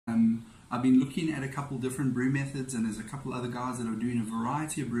I've been looking at a couple different brew methods, and there's a couple other guys that are doing a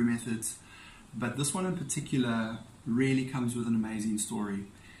variety of brew methods, but this one in particular really comes with an amazing story.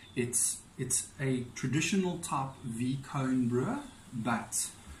 It's a traditional type V-cone brewer, but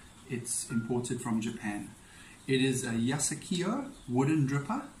it's imported from Japan. It is a Yamanaka wooden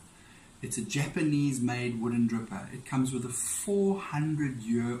dripper. It's a Japanese-made wooden dripper. It comes with a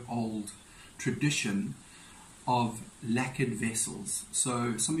 400-year-old tradition of lacquered vessels.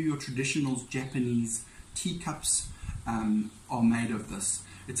 So some of your traditional Japanese teacups are made of this.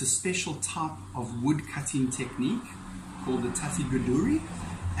 It's a special type of wood cutting technique called the tatiguduri,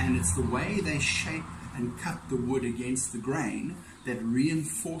 and it's the way they shape and cut the wood against the grain that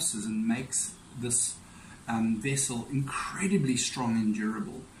reinforces and makes this vessel incredibly strong and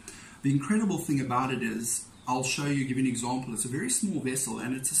durable. The incredible thing about it is, I'll show you, give you an example. It's a very small vessel,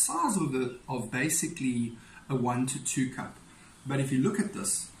 and it's the size of basically a 1 to 2 cup. But if you look at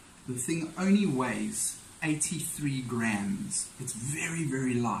this, the thing only weighs 83 grams. It's very,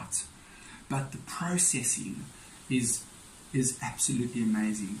 very light. But the processing is absolutely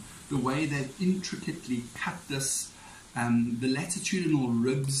amazing. The way they've intricately cut this, the latitudinal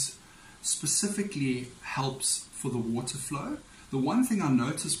ribs specifically helps for the water flow. The one thing I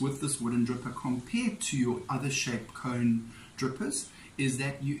noticed with this wooden dripper compared to your other shaped cone drippers is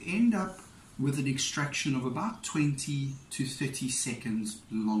that you end up with an extraction of about 20 to 30 seconds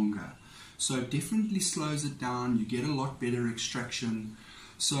longer. So it definitely slows it down. You get a lot better extraction.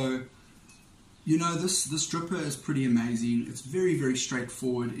 So, you know, this dripper is pretty amazing. It's very, very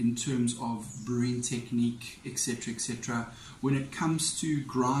straightforward in terms of brewing technique, etc., etc. When it comes to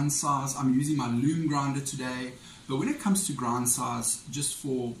grind size, I'm using my loom grinder today. But when it comes to grind size, just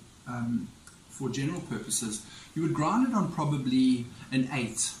for general purposes, you would grind it on probably an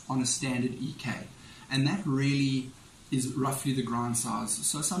 8 on a standard EK, and that really is roughly the grind size.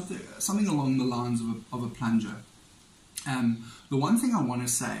 So something along the lines of a plunger. The one thing I want to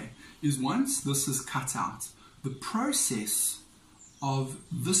say is, once this is cut out, the process of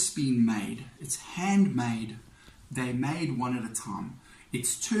this being made, it's handmade. They made one at a time.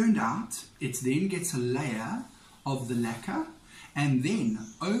 It's turned out. It then gets a layer of the lacquer, and then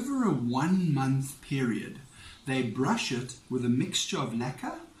over a 1 month period they brush it with a mixture of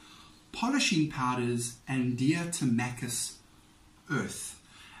lacquer, polishing powders, and diatomaceous earth.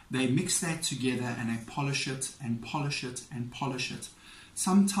 They mix that together and they polish it and polish it and polish it,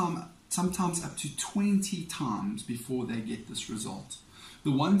 sometimes up to 20 times before they get this result.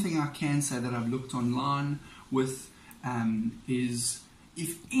 The one thing I can say that I've looked online with is,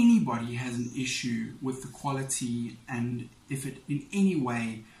 if anybody has an issue with the quality and if it in any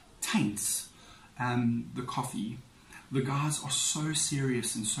way taints the coffee, the guys are so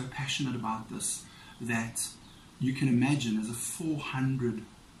serious and so passionate about this that you can imagine, as a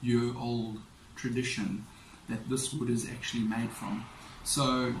 400-year-old tradition, that this wood is actually made from.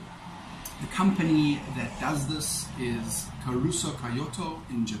 So the company that does this is Karuso Kyoto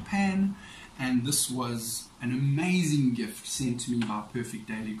in Japan, and this was an amazing gift sent to me by Perfect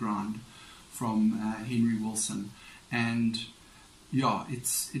Daily Grind from Henry Wilson. And yeah,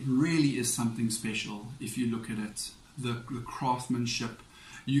 it really is something special if you look at it. The craftsmanship,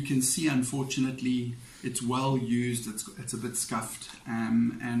 you can see, unfortunately, it's well used, it's a bit scuffed,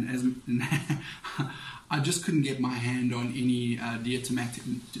 and as I just couldn't get my hand on any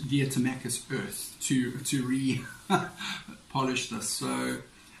diatomaceous earth to re-polish this. So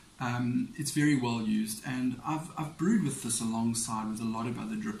it's very well used, and I've brewed with this alongside with a lot of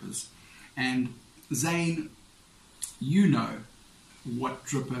other drippers. And Zane, you know what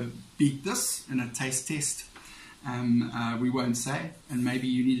dripper beat this in a taste test. We won't say, and maybe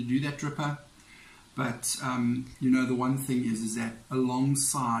you need to do that dripper. But you know, the one thing is that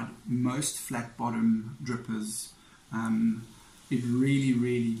alongside most flat bottom drippers, it really,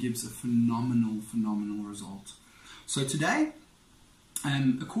 really gives a phenomenal result. So today,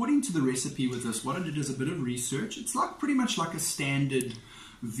 according to the recipe with this, what I did is a bit of research. It's like pretty much like a standard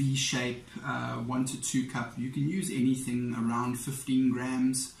V-shape 1 to 2 cup. You can use anything around 15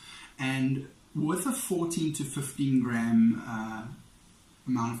 grams, and with a 14 to 15 gram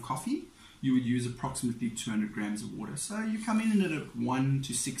amount of coffee, you would use approximately 200 grams of water. So you come in at a 1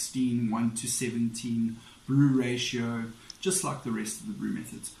 to 16, 1 to 17 brew ratio, just like the rest of the brew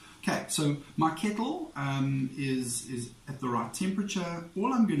methods. Okay, so my kettle is at the right temperature.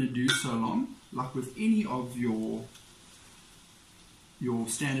 All I'm going to do so long, like with any of your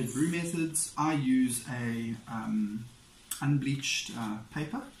standard brew methods, I use a unbleached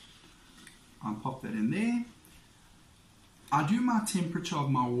paper. I'll pop that in there. I do my temperature of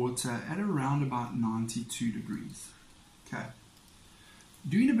my water at around about 92 degrees. Okay.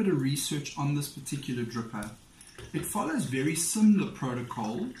 doing a bit of research on this particular dripper, it follows very similar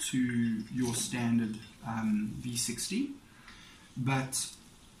protocol to your standard V60, but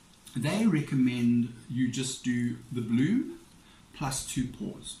they recommend you just do the bloom plus 2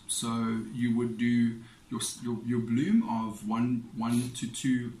 pours. So you would do your bloom of 2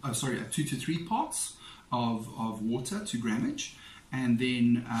 to 3 parts of water to grammage, and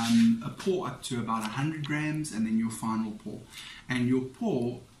then a pour up to about 100 grams, and then your final pour. And your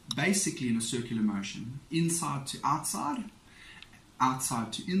pour basically in a circular motion, inside to outside,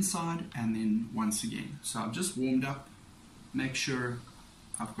 outside to inside, and then once again. So I've just warmed up, make sure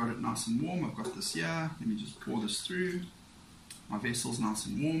I've got it nice and warm. I've got this here, let me just pour this through. My vessel's nice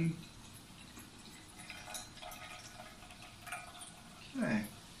and warm. Okay.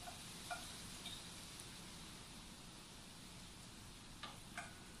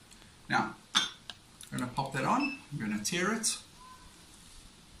 Now, I'm going to pop that on, I'm going to tear it.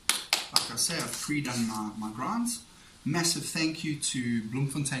 Like I say, I've pre-done my grinds. Massive thank you to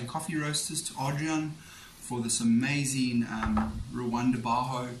Bloemfontein Coffee Roasters, to Adrian, for this amazing Rwanda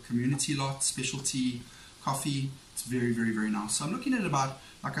Baho community lot, specialty coffee. It's very, very, very nice. So I'm looking at about,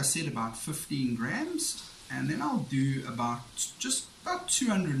 like I said, about 15 grams, and then I'll do just about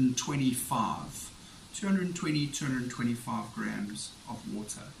 220, 225 grams of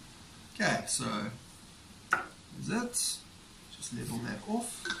water. Okay, so there's it. Just level that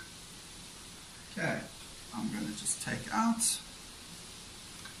off. Okay, I'm going to just take out.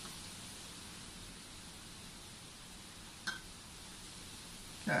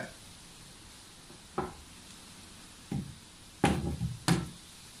 Okay.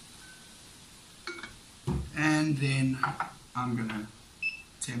 And then I'm going to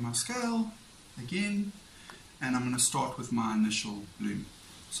tear my scale again, and I'm going to start with my initial bloom.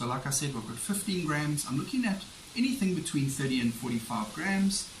 So like I said, I've got 15 grams. I'm looking at anything between 30 and 45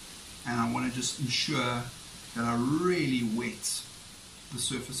 grams, and I want to just ensure that I really wet the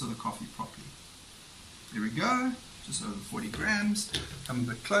surface of the coffee properly. There we go, just over 40 grams. Come a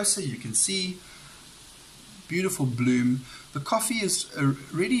bit closer, you can see beautiful bloom. The coffee is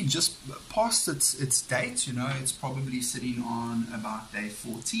already just past its date, you know, it's probably sitting on about day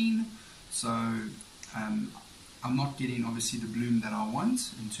 14. So I'm not getting obviously the bloom that I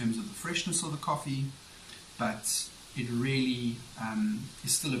want in terms of the freshness of the coffee, but it really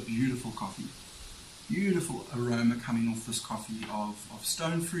is still a beautiful coffee. Beautiful aroma coming off this coffee of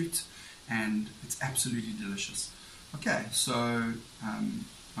stone fruit, and it's absolutely delicious. Okay, so I'm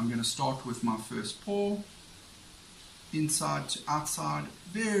going to start with my first pour. Inside to outside,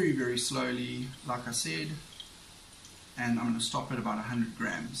 very, very slowly, like I said, and I'm going to stop at about 100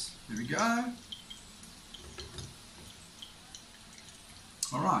 grams. There we go.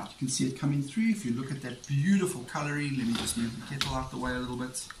 Alright, you can see it coming through. If you look at that beautiful colouring, let me just move the kettle out the way a little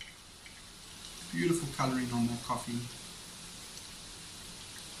bit. Beautiful colouring on that coffee.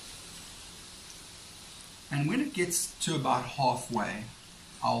 And when it gets to about halfway,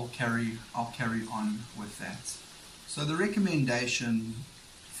 I'll carry on with that. So the recommendation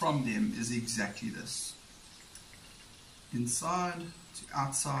from them is exactly this. Inside to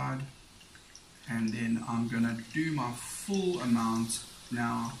outside, and then I'm going to do my full amount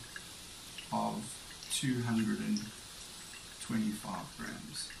now of 225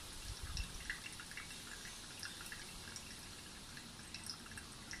 grams.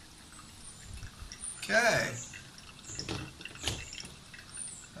 Okay,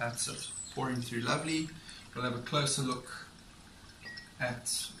 that's it, pouring through lovely. We'll have a closer look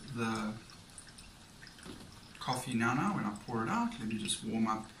at the coffee now when I pour it out. Let me just warm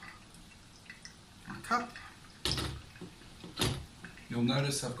up my cup. You'll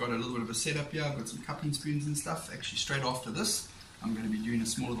notice I've got a little bit of a setup here. I've got some cupping spoons and stuff. Actually, straight after this, I'm going to be doing a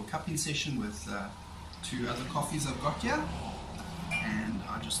small little cupping session with 2 other coffees I've got here. And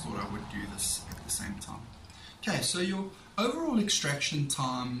I just thought I would do this at the same time. Okay, so your overall extraction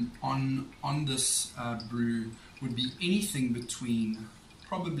time on this brew would be anything between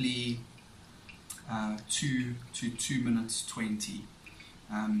probably 2 to 2 minutes 20.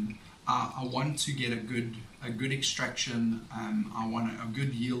 I want to get a good extraction. I want a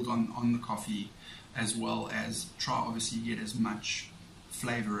good yield on the coffee, as well as try obviously get as much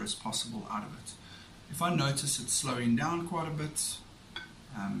flavor as possible out of it. If I notice it's slowing down quite a bit,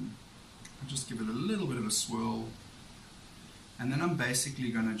 I'll just give it a little bit of a swirl, and then I'm basically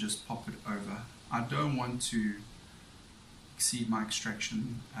going to just pop it over. I don't want to exceed my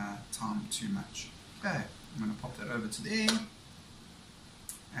extraction time too much. Okay, I'm going to pop that over to there,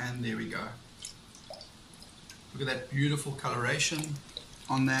 and there we go. Look at that beautiful coloration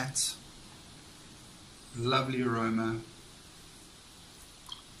on that. Lovely aroma.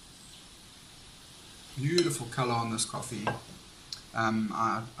 Beautiful color on this coffee.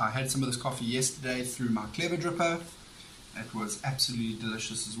 I had some of this coffee yesterday through my Clever Dripper. It was absolutely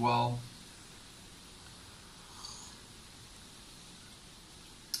delicious as well.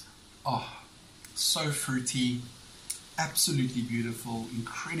 Oh, so fruity, absolutely beautiful,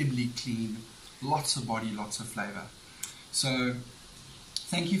 incredibly clean, lots of body, lots of flavor. So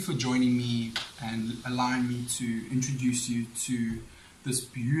thank you for joining me and allowing me to introduce you to this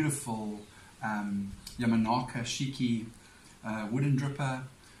beautiful Yamanaka Shikki wooden dripper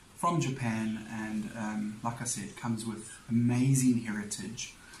from Japan, and like I said, comes with amazing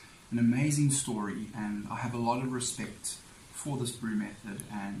heritage, an amazing story, and I have a lot of respect for this brew method.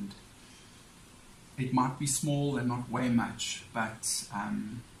 And it might be small and not weigh much, but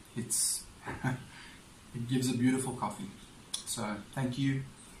it gives a beautiful coffee. So thank you.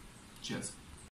 Cheers.